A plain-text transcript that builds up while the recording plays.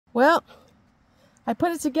Well, I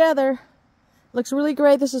put it together. Looks really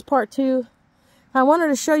great. This is part 2. I wanted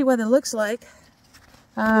to show you what it looks like.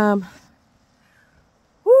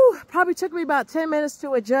 Probably took me about 10 minutes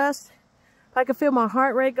to adjust. I could feel my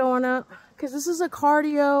heart rate going up because this is a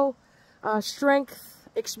cardio strength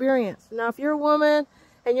experience. Now, if you're a woman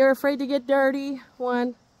and you're afraid to get dirty,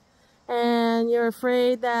 1, and you're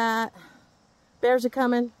afraid that bears are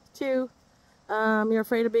coming, 2, you're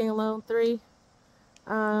afraid of being alone, 3,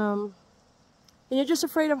 and you're just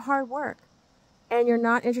afraid of hard work, and you're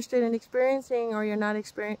not interested in experiencing, or you're not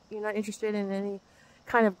interested in any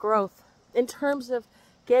kind of growth in terms of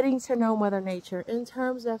getting to know Mother Nature, in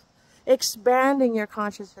terms of expanding your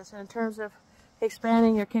consciousness, in terms of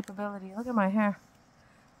expanding your capability. Look at my hair,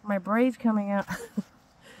 my braids coming out.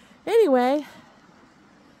 Anyway,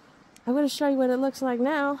 I'm going to show you what it looks like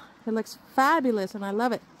now. It looks fabulous and I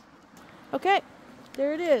love it. Okay,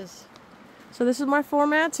 there it is. So this is my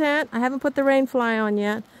 4-mat tent. I haven't put the rain fly on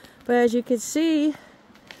yet, but as you can see,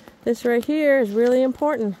 this right here is really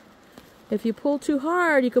important. If you pull too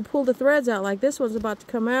hard, you could pull the threads out, like this one's about to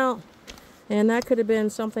come out. And that could have been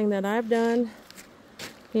something that I've done.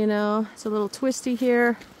 You know, it's a little twisty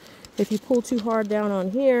here. If you pull too hard down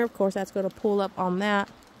on here, of course, that's going to pull up on that.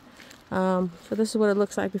 So this is what it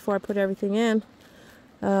looks like before I put everything in.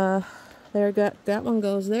 That one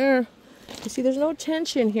goes there. You see, there's no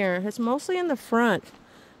tension here. It's mostly in the front.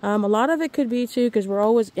 A lot of it could be, too, because we're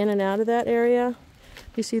always in and out of that area.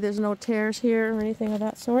 You see, there's no tears here or anything of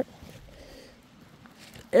that sort.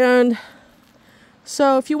 And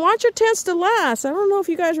so if you want your tents to last, I don't know if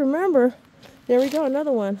you guys remember, there we go,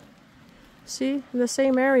 another one. See, in the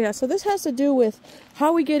same area. So this has to do with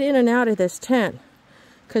how we get in and out of this tent.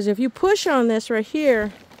 Because if you push on this right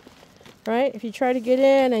here, right, if you try to get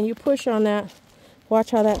in and you push on that,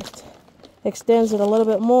 watch how that extends it a little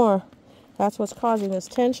bit more. That's what's causing this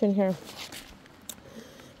tension here.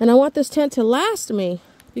 And I want this tent to last me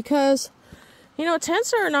because, you know,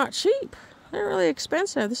 tents are not cheap. They're really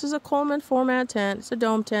expensive. This is a Coleman 4-mat tent. It's a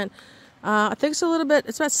dome tent. I think it's a little bit,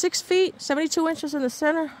 it's about 6 feet, 72 inches in the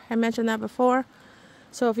center. I mentioned that before.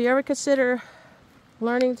 So if you ever consider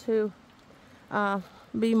learning to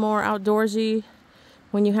be more outdoorsy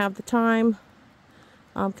when you have the time,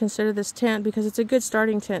 consider this tent because it's a good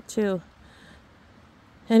starting tent too.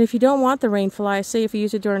 And if you don't want the rain fly, say if you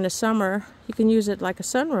use it during the summer, you can use it like a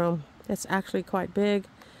sunroom. It's actually quite big.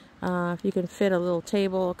 You can fit a little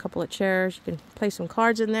table, a couple of chairs. You can place some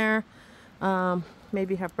cards in there.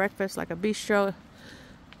 Maybe have breakfast, like a bistro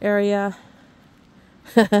area.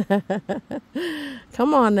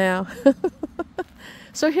 Come on now.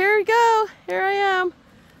 So here we go. Here I am.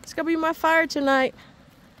 It's going to be my fire tonight.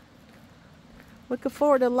 Looking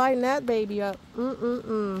forward to lighting that baby up.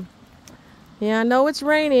 Yeah, I know it's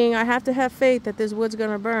raining. I have to have faith that this wood's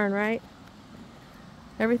going to burn, right?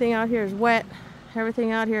 Everything out here is wet.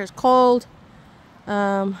 Everything out here is cold.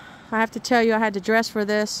 I have to tell you, I had to dress for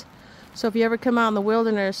this. So if you ever come out in the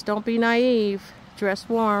wilderness, don't be naive. Dress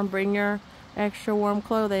warm. Bring your extra warm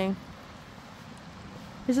clothing.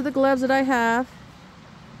 These are the gloves that I have.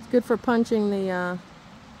 It's good for punching a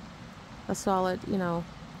solid, you know,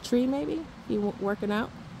 tree maybe. If you're working out,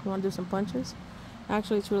 you want to do some punches.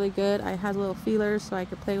 Actually, it's really good. I had little feelers so I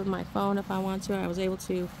could play with my phone if I want to. I was able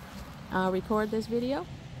to record this video.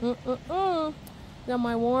 Got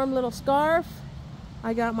my warm little scarf.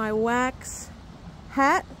 I got my wax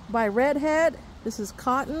hat by Redhead. This is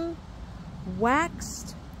cotton,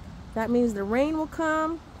 waxed. That means the rain will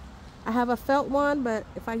come. I have a felt one, but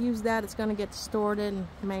if I use that, it's going to get distorted and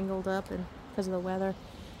mangled up and because of the weather.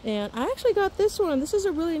 And I actually got this one. This is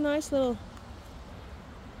a really nice little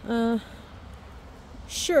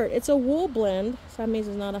shirt. It's a wool blend, so that means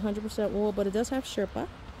it's not 100% wool, but it does have Sherpa.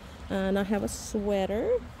 And I have a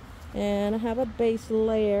sweater. And I have a base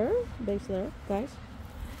layer, guys.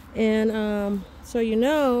 And so you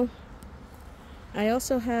know, I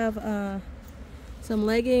also have some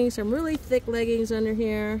leggings, some really thick leggings under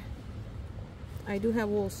here. I do have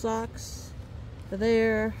wool socks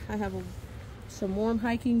there. I have some warm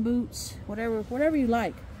hiking boots, whatever you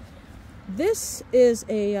like. This is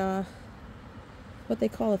a what they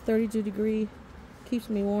call a 32 degree, keeps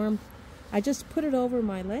me warm. I just put it over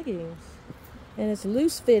my leggings. And it's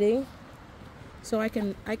loose fitting, so I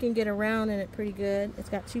can get around in it pretty good. It's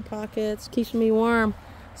got 2 pockets, keeps me warm.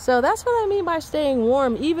 So that's what I mean by staying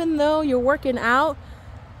warm. Even though you're working out,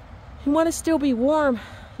 you want to still be warm.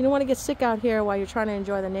 You don't want to get sick out here while you're trying to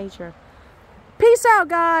enjoy the nature. Peace out,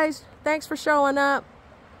 guys. Thanks for showing up.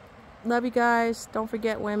 Love you guys. Don't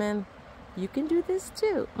forget, women, you can do this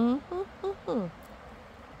too.